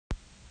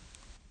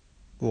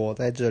我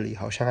在这里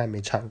好像还没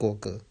唱过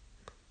歌，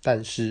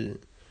但是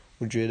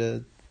我觉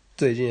得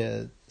最近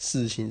的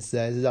事情实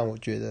在是让我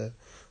觉得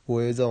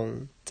我有一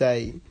种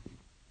在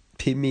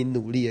拼命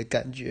努力的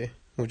感觉。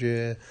我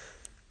觉得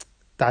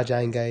大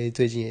家应该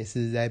最近也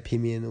是在拼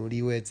命努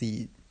力为自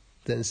己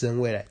人生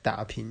未来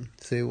打拼，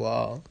所以我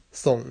要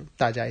送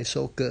大家一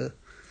首歌。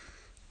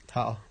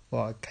好，我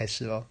要开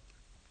始咯。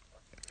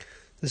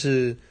这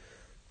是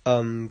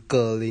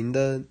葛林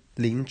的《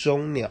林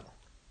中鸟》，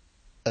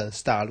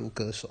是大陆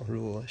歌手，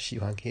如果喜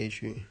欢可以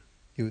去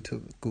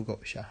YouTube Google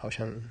一下，好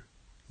像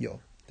有。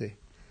对，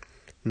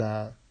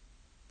那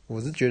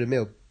我是觉得没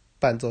有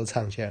伴奏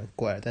唱起来很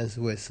怪，但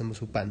是我也生不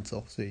出伴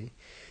奏，所以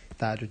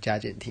大家就加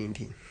减听一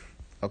听。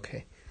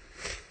OK，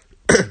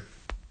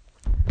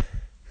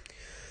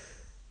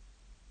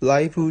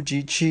 来不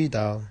及祈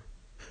祷，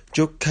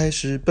就开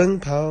始奔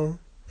跑，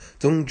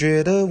总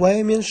觉得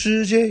外面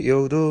世界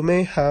有多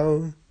美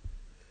好，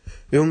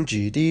用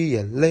几滴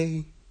眼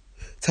泪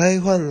才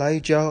换来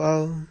骄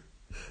傲，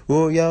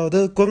我要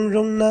的光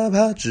荣哪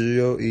怕只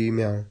有1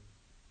秒。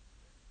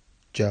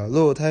角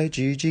落太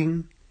寂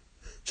静，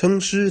城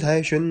市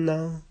太喧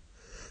闹，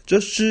这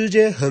世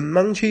界很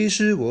忙，其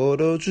实我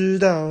都知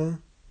道。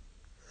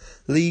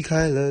离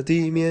开了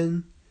地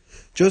面，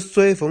就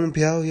随风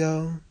飘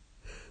摇，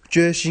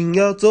决心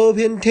要走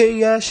遍天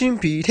涯，心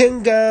比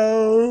天高。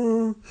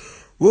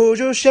我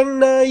就像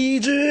那一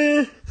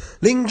只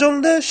林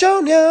中的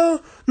小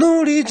鸟，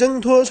努力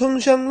挣脱，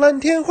冲向蓝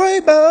天怀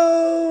抱。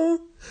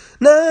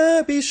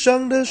那闭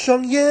上的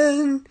双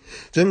眼，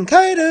睁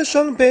开的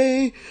双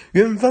臂，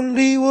远方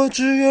离我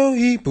只有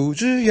一步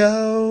之遥。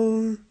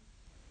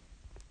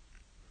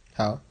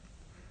好，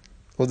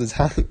我只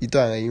唱一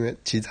段了，因为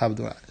其实差不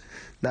多了。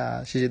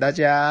那谢谢大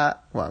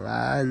家，晚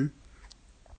安。